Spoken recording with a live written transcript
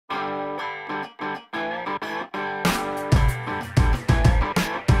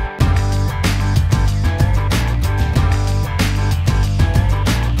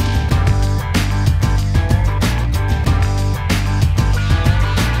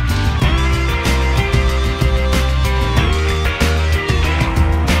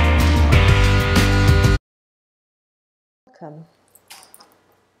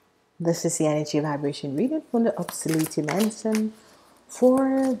This is the energy vibration reading from the OPHIUCHUS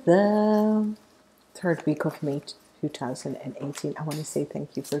for the third week of May 2018. I want to say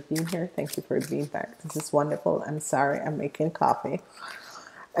thank you for being here. Thank you for being back. This is wonderful. I'm sorry, I'm making coffee.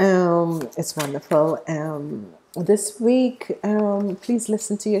 It's wonderful. This week, please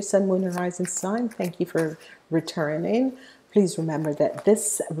listen to your sun, moon, and rising sign. Thank you for returning. Please remember that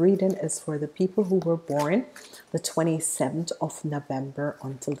this reading is for the people who were born the 27th of November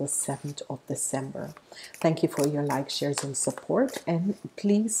until the 7th of December. Thank you for your likes, shares, and support. And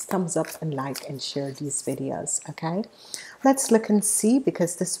please thumbs up and like and share these videos, okay? Let's look and see,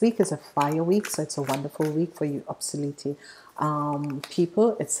 because this week is a fire week, so it's a wonderful week for you obsolete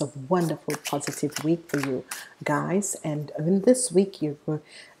people. It's a wonderful positive week for you guys, and in this week you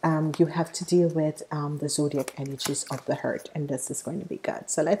have to deal with the zodiac energies of the hurt, and this is going to be good.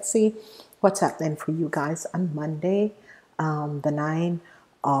 So let's see what's happening for you guys on Monday, the 9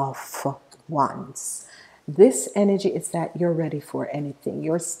 of Wands. This energy is that you're ready for anything.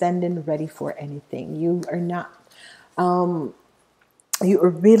 You're standing ready for anything. You are not you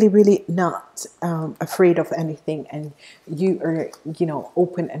are really not afraid of anything, and you are,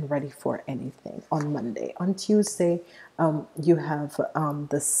 open and ready for anything on Monday. On Tuesday, you have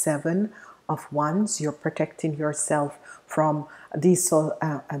the 7 of Wands. You're protecting yourself from these sort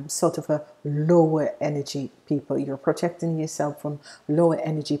of a lower energy people. You're protecting yourself from lower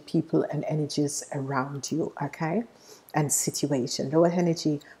energy people and energies around you, okay, and situation. Lower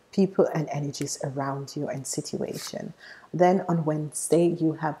energy people and energies around you and situation. Then on Wednesday,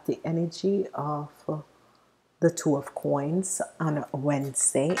 you have the energy of the 2 of coins on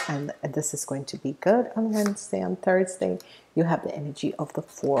Wednesday, and this is going to be good on Wednesday. On Thursday, you have the energy of the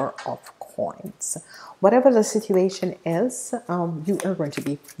 4 of coins. Whatever the situation is, you are going to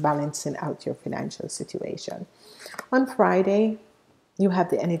be balancing out your financial situation. On Friday, you have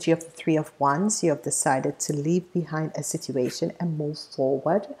the energy of the 3 of Wands. You have decided to leave behind a situation and move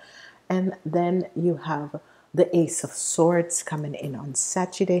forward. And then you have the Ace of Swords coming in on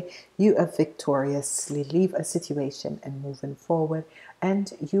Saturday. You are victoriously leave a situation and moving forward.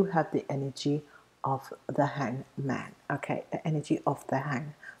 And you have the energy of the Hangman. Okay, the energy of the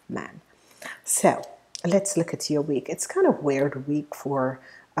Hangman. So let's look at your week. It's kind of weird week for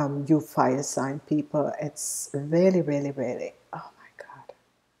you fire sign people. It's really, oh my God.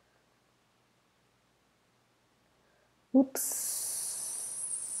 Oops.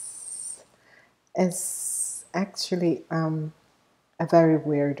 It's actually a very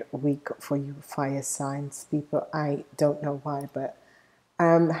weird week for you fire signs people. I don't know why, but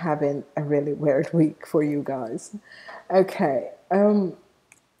I'm having a really weird week for you guys. Okay.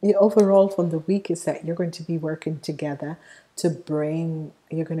 The overall from the week is that you're going to be working together to bring,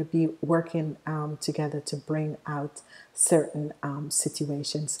 you're going to be working together to bring out certain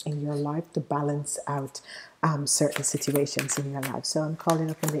situations in your life, to balance out certain situations in your life. So I'm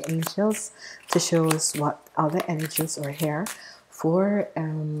calling upon the angels to show us what other energies are here for,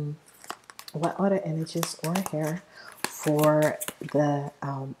 the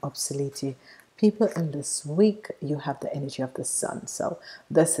obsolete people in this week. You have the energy of the sun, so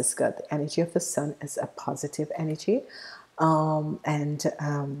this is good. The energy of the sun is a positive energy, and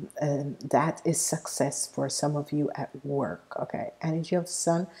that is success for some of you at work. Okay, energy of the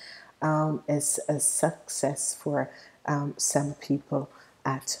sun is a success for some people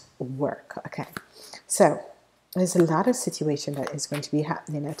at work. Okay, so there's a lot of situation that is going to be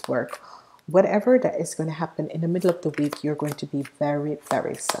happening at work. Whatever that is going to happen in the middle of the week, you're going to be very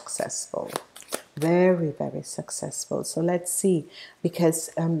successful. Very successful. So let's see, because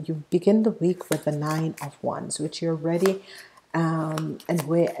you begin the week with the 9 of Wands, which you're ready and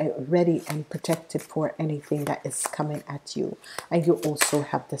we're ready and protected for anything that is coming at you. And you also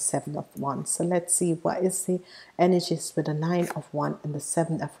have the 7 of Wands. So let's see, what is the energies with the 9 of Wands and the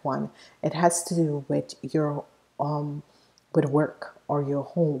 7 of Wands? It has to do with your with work or your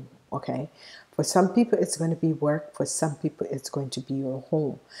home. Okay, for some people it's going to be work, for some people it's going to be your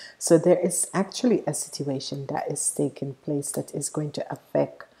home. So there is actually a situation that is taking place that is going to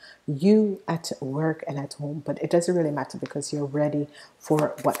affect you at work and at home, but it doesn't really matter because you're ready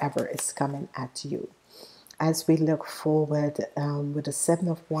for whatever is coming at you. As we look forward with the 7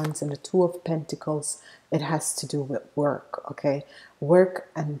 of Wands and the 2 of Pentacles, it has to do with work. Okay, work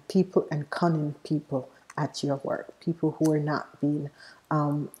and people and cunning people at your work, people who are not being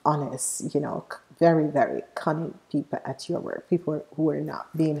honest, very cunning people at your work, people who are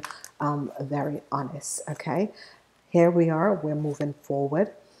not being very honest. Okay, here we are, we're moving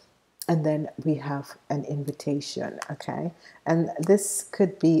forward, and then we have an invitation. Okay, and this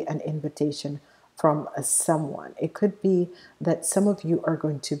could be an invitation from someone. It could be that some of you are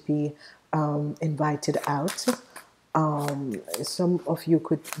going to be invited out. Some of you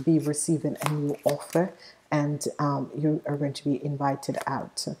could be receiving a new offer, and you are going to be invited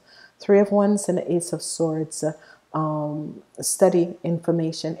out. Three of Wands and the Ace of Swords. Study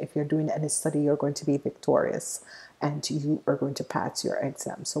information. If you're doing any study, you're going to be victorious and you are going to pass your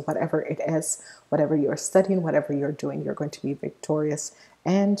exam. So whatever it is, whatever you're studying, whatever you're doing, you're going to be victorious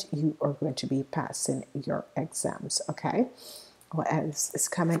and you are going to be passing your exams. Okay, what else is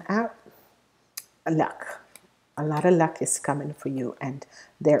coming out? Luck. A lot of luck is coming for you, and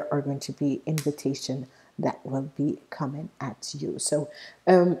there are going to be invitation that will be coming at you. So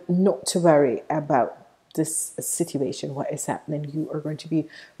not to worry about this situation, what is happening. You are going to be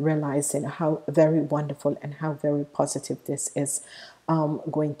realizing how very wonderful and how very positive this is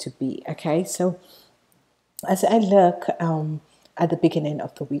going to be. Okay, so as I look at the beginning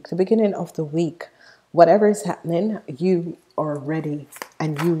of the week, whatever is happening, you are ready,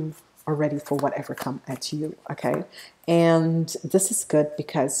 and you are ready for whatever come at you. Okay, and this is good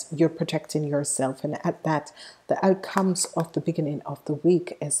because you're protecting yourself, and at that, the outcomes of the beginning of the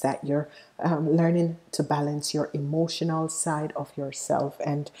week is that you're learning to balance your emotional side of yourself,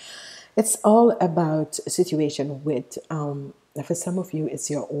 and it's all about a situation with for some of you it's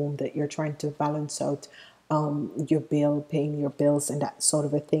your own, that you're trying to balance out your bill, paying your bills and that sort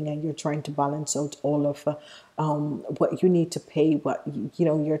of a thing, and you're trying to balance out all of what you need to pay, what you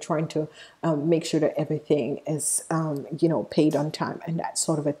know, you're trying to make sure that everything is you know, paid on time and that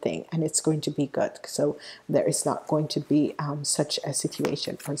sort of a thing, and it's going to be good. So there is not going to be such a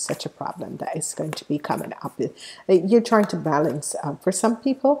situation or such a problem that is going to be coming up. You're trying to balance. For some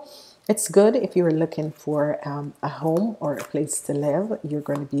people, it's good if you're looking for a home or a place to live. You're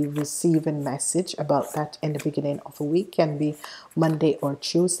going to be receiving message about that in the beginning of a week. Can be Monday or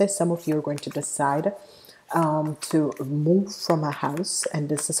Tuesday. Some of you are going to decide to move from a house, and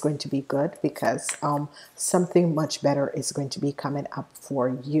this is going to be good because something much better is going to be coming up for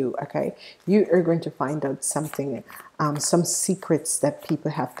you. Okay, you are going to find out something, some secrets that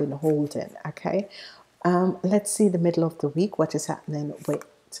people have been holding. Okay, let's see the middle of the week. What is happening with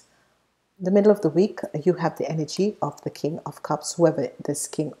the middle of the week? You have the energy of the King of Cups, whoever this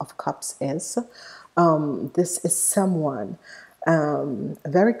King of Cups is. This is someone, a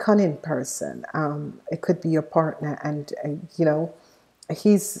very cunning person. It could be your partner, and you know,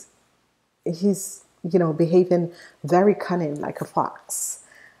 he's you know, behaving very cunning like a fox.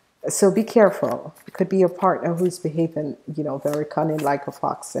 So be careful. It could be your partner who's behaving, you know, very cunning like a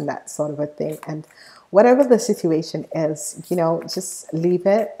fox and that sort of a thing. And whatever the situation is, you know, just leave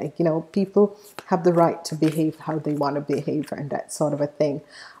it. You know, people have the right to behave how they want to behave and that sort of a thing.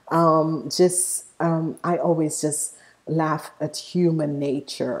 I always just laugh at human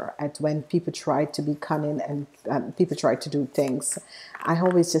nature, at when people try to be cunning and people try to do things. I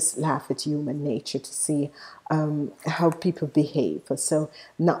always just laugh at human nature to see how people behave. So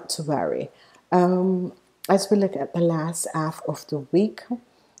not to worry. As we look at the last half of the week,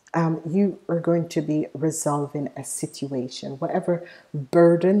 you are going to be resolving a situation. Whatever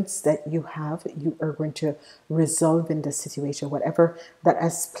burdens that you have, you are going to resolve in the situation. Whatever that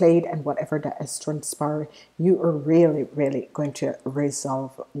has played and whatever that has transpired, you are really, really going to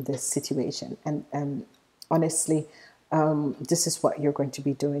resolve this situation. And honestly, this is what you're going to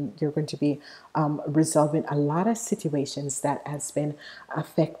be doing. You're going to be resolving a lot of situations that has been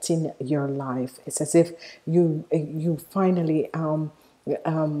affecting your life. It's as if you finally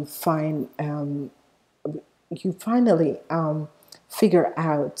figure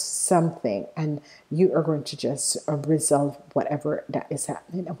out something, and you are going to just resolve whatever that is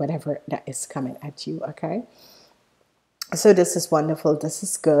happening and whatever that is coming at you. Okay, so this is wonderful. This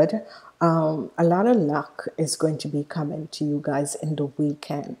is good. A lot of luck is going to be coming to you guys in the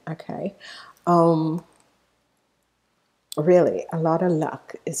weekend. Okay, really, a lot of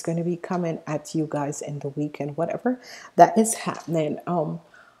luck is going to be coming at you guys in the weekend. Whatever that is happening,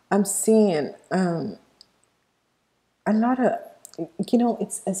 I'm seeing a lot of, you know,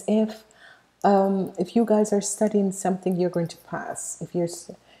 it's as if you guys are studying something, you're going to pass. If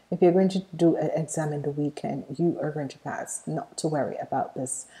you're going to do an exam in the weekend, you are going to pass. Not to worry about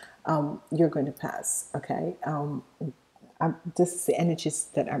this. You're going to pass. Okay. This is the energies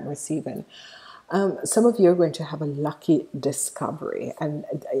that I'm receiving. Some of you are going to have a lucky discovery, and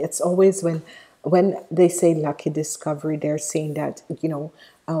it's always when they say lucky discovery, they're saying that you're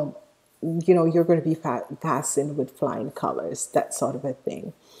going to be passing with flying colors, that sort of a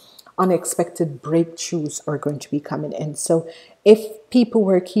thing. Unexpected breakthroughs are going to be coming in. So if people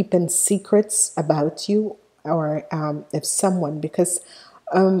were keeping secrets about you, or if someone, because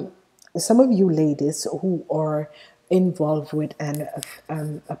some of you ladies who are involved with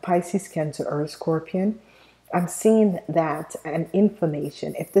a Pisces, Cancer, or a Scorpion, I'm seeing that an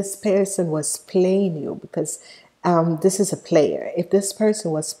information, if this person was playing you, because this is a player, if this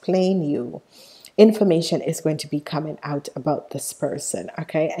person was playing you, information is going to be coming out about this person,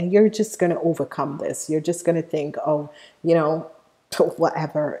 okay? And you're just going to overcome this. You're just going to think, oh, you know,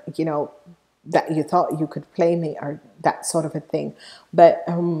 whatever, you know, that you thought you could play me or that sort of a thing. But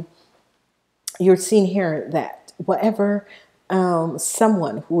you're seeing here that whatever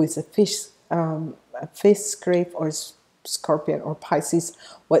someone who is a fish, scrape, or scorpion or Pisces,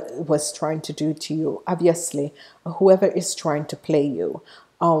 what was trying to do to you, obviously, whoever is trying to play you,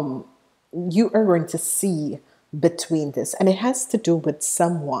 you are going to see between this, and it has to do with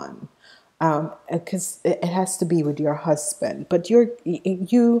someone, because it has to be with your husband, but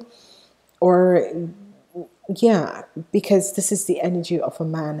you or yeah, because this is the energy of a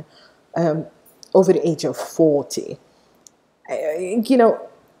man over the age of 40. You know,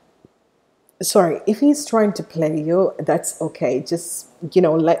 sorry, if he's trying to play you, that's okay. Just, you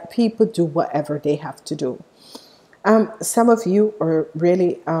know, let people do whatever they have to do. Some of you are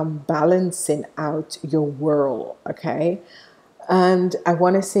really balancing out your world, okay? And I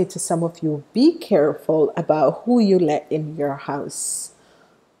want to say to some of you, be careful about who you let in your house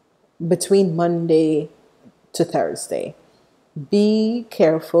between Monday to Thursday. Be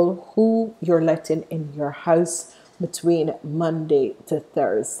careful who you're letting in your house between Monday to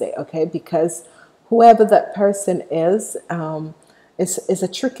Thursday, okay? Because whoever that person is a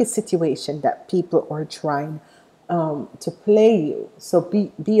tricky situation that people are trying to play you. So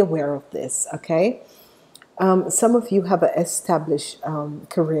be aware of this, okay? Some of you have an established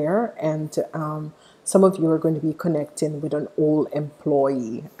career, and some of you are going to be connecting with an old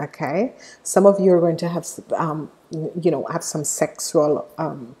employee, okay? Some of you are going to have, you know, have some sexual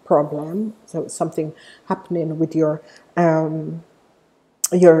problem, so something happening with your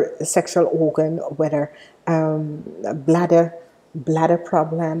sexual organ, whether bladder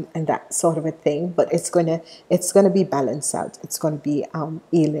problem and that sort of a thing. But it's gonna be balanced out. It's gonna be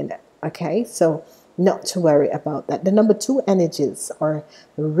healing. Okay, so not to worry about that. The number two energies are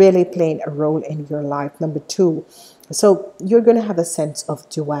really playing a role in your life. Number two. So you're going to have a sense of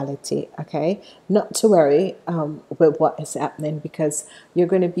duality, okay? Not to worry with what is happening, because you're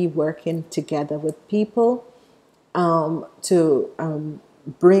going to be working together with people to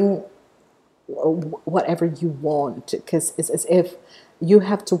bring whatever you want, because it's as if you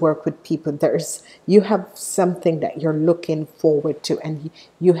have to work with people. You have something that you're looking forward to, and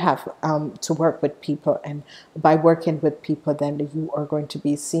you have to work with people, and by working with people, then you are going to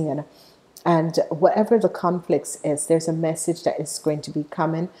be seeing, and whatever the conflicts is, there's a message that is going to be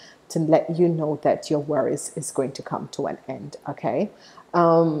coming to let you know that your worries is going to come to an end, okay?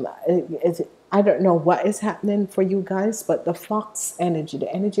 I don't know what is happening for you guys, but the fox energy,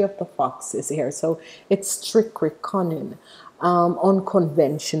 the energy of the fox is here. So it's trickery, cunning,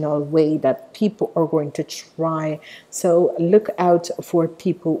 unconventional way that people are going to try. So look out for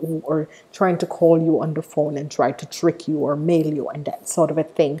people who are trying to call you on the phone and try to trick you or mail you and that sort of a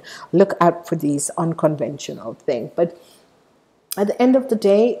thing. Look out for these unconventional things. But at the end of the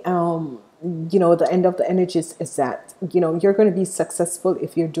day, you know, the end of the energies is that, you know, you're going to be successful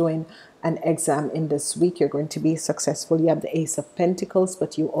if you're doing an exam in this week. You're going to be successful. You have the Ace of Pentacles,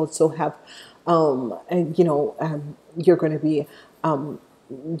 but you also have, you know, you're going to be,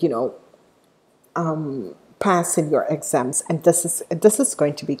 you know, passing your exams, and this is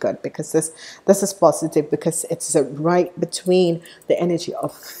going to be good, because this is positive, because it's right between the energy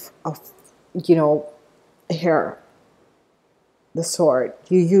of you know, here, the sword.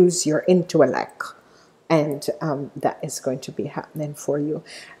 You use your intellect, and that is going to be happening for you.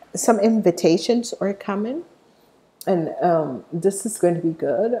 Some invitations are coming, and this is going to be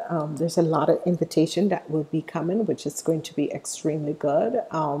good. There's a lot of invitation that will be coming, which is going to be extremely good.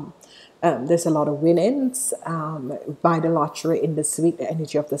 There's a lot of winnings. By the lottery in this week, the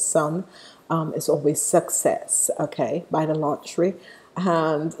energy of the sun is always success, okay, by the lottery.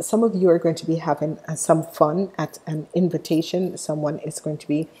 And some of you are going to be having some fun at an invitation. Someone is going to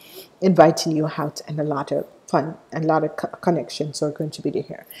be inviting you out, and a lot of fun and a lot of connections are going to be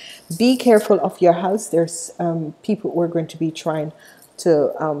there. Be careful of your house. There's people who are going to be trying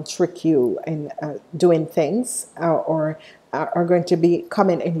to trick you in doing things, or are going to be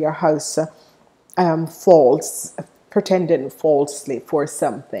coming in your house false, pretending falsely for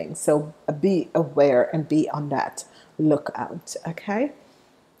something. So be aware and be on that lookout, okay?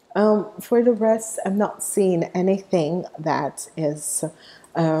 For the rest, I'm not seeing anything that is,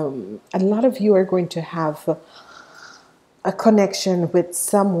 a lot of you are going to have a connection with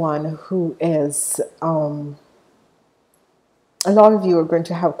someone who is, a lot of you are going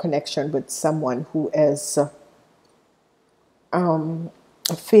to have connection with someone who is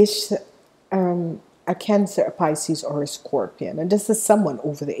a fish, a Cancer, a Pisces, or a Scorpion. And this is someone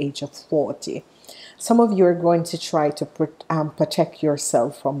over the age of 40. Some of you are going to try to protect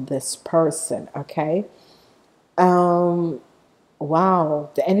yourself from this person, okay? Wow,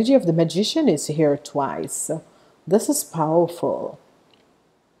 the energy of the Magician is here twice. This is powerful.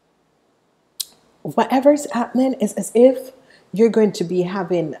 Whatever's happening is as if you're going to be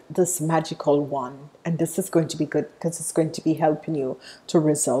having this magical one, and this is going to be good because it's going to be helping you to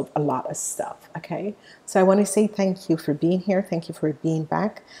resolve a lot of stuff. Okay, so I want to say thank you for being here. Thank you for being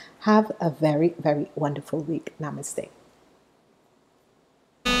back. Have a very, very wonderful week. Namaste.